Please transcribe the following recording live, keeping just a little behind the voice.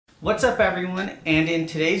What's up everyone, and in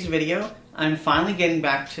today's video I'm finally getting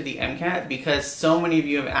back to the MCAT because so many of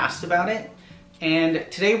you have asked about it, and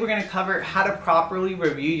today we're going to cover how to properly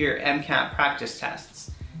review your MCAT practice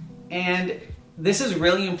tests. And this is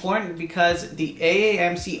really important because the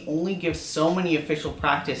AAMC only gives so many official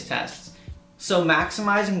practice tests, so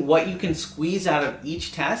maximizing what you can squeeze out of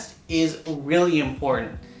each test is really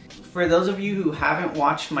important. For those of you who haven't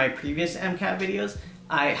watched my previous MCAT videos,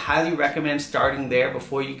 I highly recommend starting there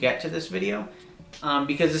before you get to this video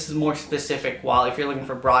because this is more specific, while if you're looking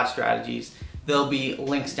for broad strategies, there'll be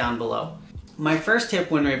links down below. My first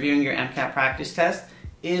tip when reviewing your MCAT practice test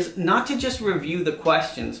is not to just review the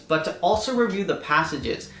questions, but to also review the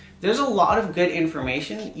passages. There's a lot of good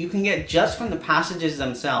information you can get just from the passages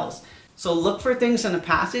themselves. So look for things in a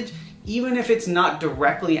passage, even if it's not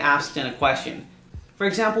directly asked in a question. For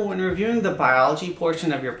example, when reviewing the biology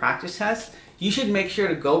portion of your practice test, you should make sure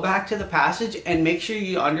to go back to the passage and make sure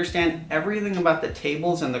you understand everything about the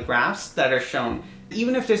tables and the graphs that are shown.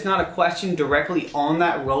 Even if there's not a question directly on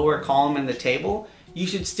that row or column in the table, you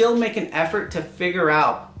should still make an effort to figure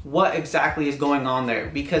out what exactly is going on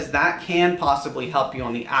there, because that can possibly help you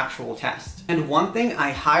on the actual test. And one thing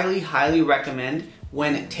I highly recommend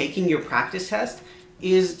when taking your practice test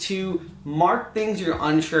is to mark things you're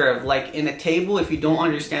unsure of. Like in a table, if you don't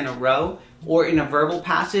understand a row, or in a verbal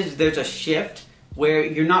passage, there's a shift where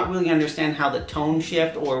you're not really understand how the tone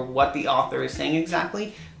shift or what the author is saying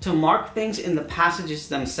exactly, to mark things in the passages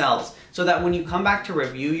themselves so that when you come back to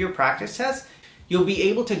review your practice test, you'll be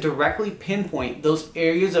able to directly pinpoint those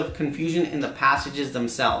areas of confusion in the passages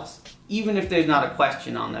themselves, even if there's not a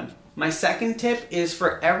question on them. My second tip is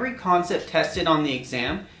for every concept tested on the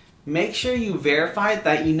exam, make sure you verify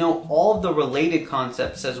that you know all of the related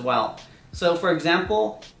concepts as well. So for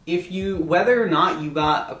example, whether or not you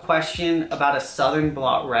got a question about a southern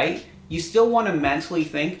blot right, you still want to mentally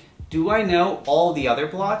think, do I know all the other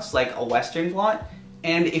blots, like a western blot?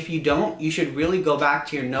 And if you don't, you should really go back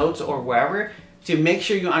to your notes or wherever to make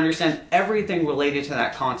sure you understand everything related to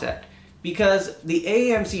that concept. Because the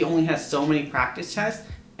AAMC only has so many practice tests,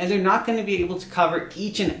 and they're not going to be able to cover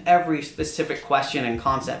each and every specific question and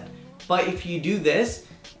concept. But if you do this,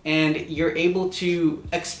 and you're able to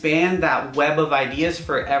expand that web of ideas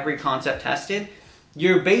for every concept tested,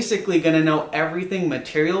 you're basically going to know everything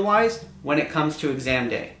material-wise when it comes to exam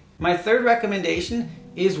day. My third recommendation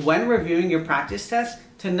is when reviewing your practice test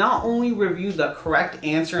to not only review the correct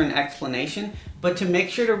answer and explanation, but to make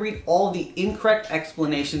sure to read all the incorrect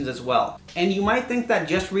explanations as well. And you might think that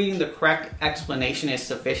just reading the correct explanation is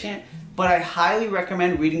sufficient, but I highly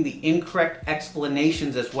recommend reading the incorrect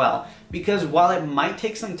explanations as well, because while it might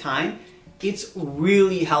take some time, it's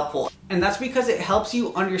really helpful. And that's because it helps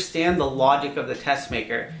you understand the logic of the test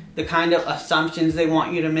maker, the kind of assumptions they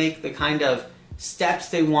want you to make, the kind of steps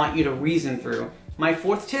they want you to reason through. My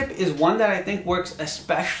fourth tip is one that I think works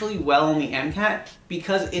especially well on the MCAT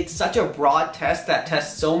because it's such a broad test that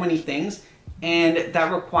tests so many things and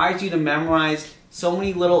that requires you to memorize so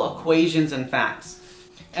many little equations and facts.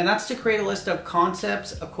 And that's to create a list of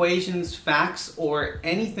concepts, equations, facts, or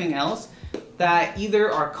anything else that either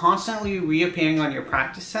are constantly reappearing on your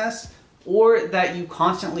practice tests or that you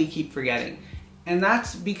constantly keep forgetting. And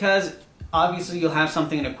that's because obviously you'll have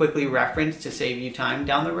something to quickly reference to save you time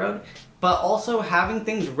down the road, but also having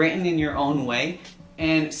things written in your own way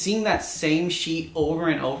and seeing that same sheet over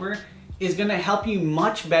and over is going to help you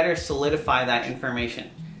much better solidify that information.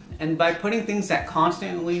 And by putting things that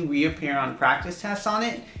constantly reappear on practice tests on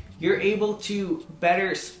it, you're able to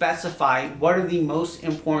better specify what are the most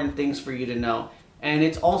important things for you to know. And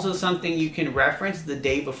it's also something you can reference the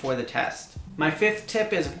day before the test. My fifth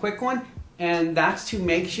tip is a quick one, and that's to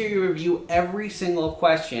make sure you review every single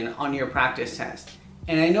question on your practice test.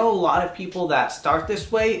 And I know a lot of people that start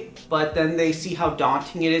this way, but then they see how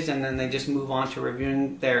daunting it is and then they just move on to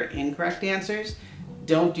reviewing their incorrect answers.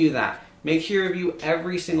 Don't do that. Make sure you review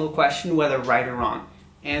every single question, whether right or wrong.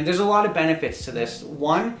 And there's a lot of benefits to this.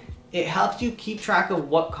 One, it helps you keep track of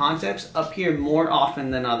what concepts appear more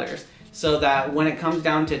often than others, so that when it comes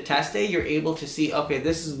down to test day, you're able to see, okay,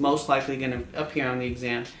 this is most likely going to appear on the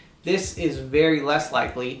exam. This is very less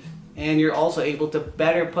likely, and you're also able to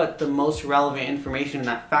better put the most relevant information in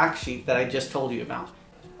that fact sheet that I just told you about.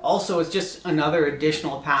 Also, it's just another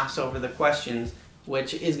additional pass over the questions,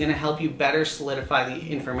 which is going to help you better solidify the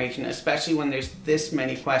information, especially when there's this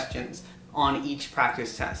many questions on each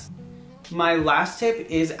practice test. My last tip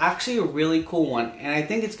is actually a really cool one, and I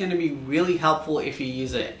think it's going to be really helpful if you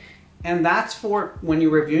use it. And that's for when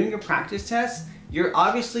you're reviewing your practice test, you're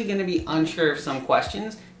obviously going to be unsure of some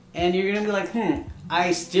questions, and you're going to be like,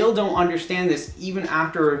 I still don't understand this even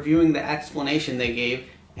after reviewing the explanation they gave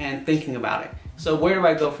and thinking about it. So where do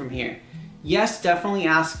I go from here? Yes, definitely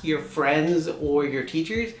ask your friends or your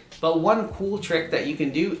teachers, but one cool trick that you can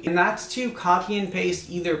do, and that's to copy and paste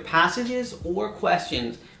either passages or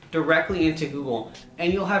questions directly into Google.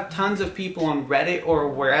 And you'll have tons of people on Reddit or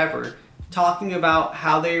wherever talking about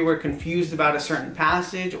how they were confused about a certain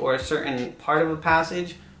passage or a certain part of a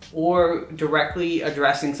passage, or directly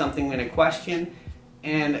addressing something in a question.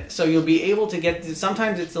 And so you'll be able to get this.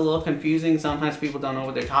 Sometimes it's a little confusing, sometimes people don't know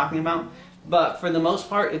what they're talking about, but for the most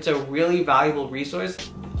part, it's a really valuable resource.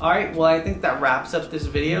 Alright, well, I think that wraps up this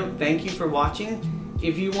video. Thank you for watching.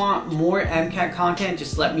 If you want more MCAT content,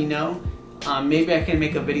 just let me know. Maybe I can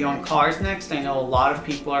make a video on cars next. I know a lot of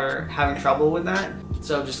people are having trouble with that.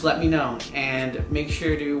 So just let me know, and make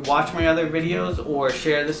sure to watch my other videos or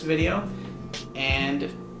share this video. And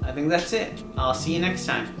I think that's it. I'll see you next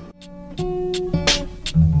time.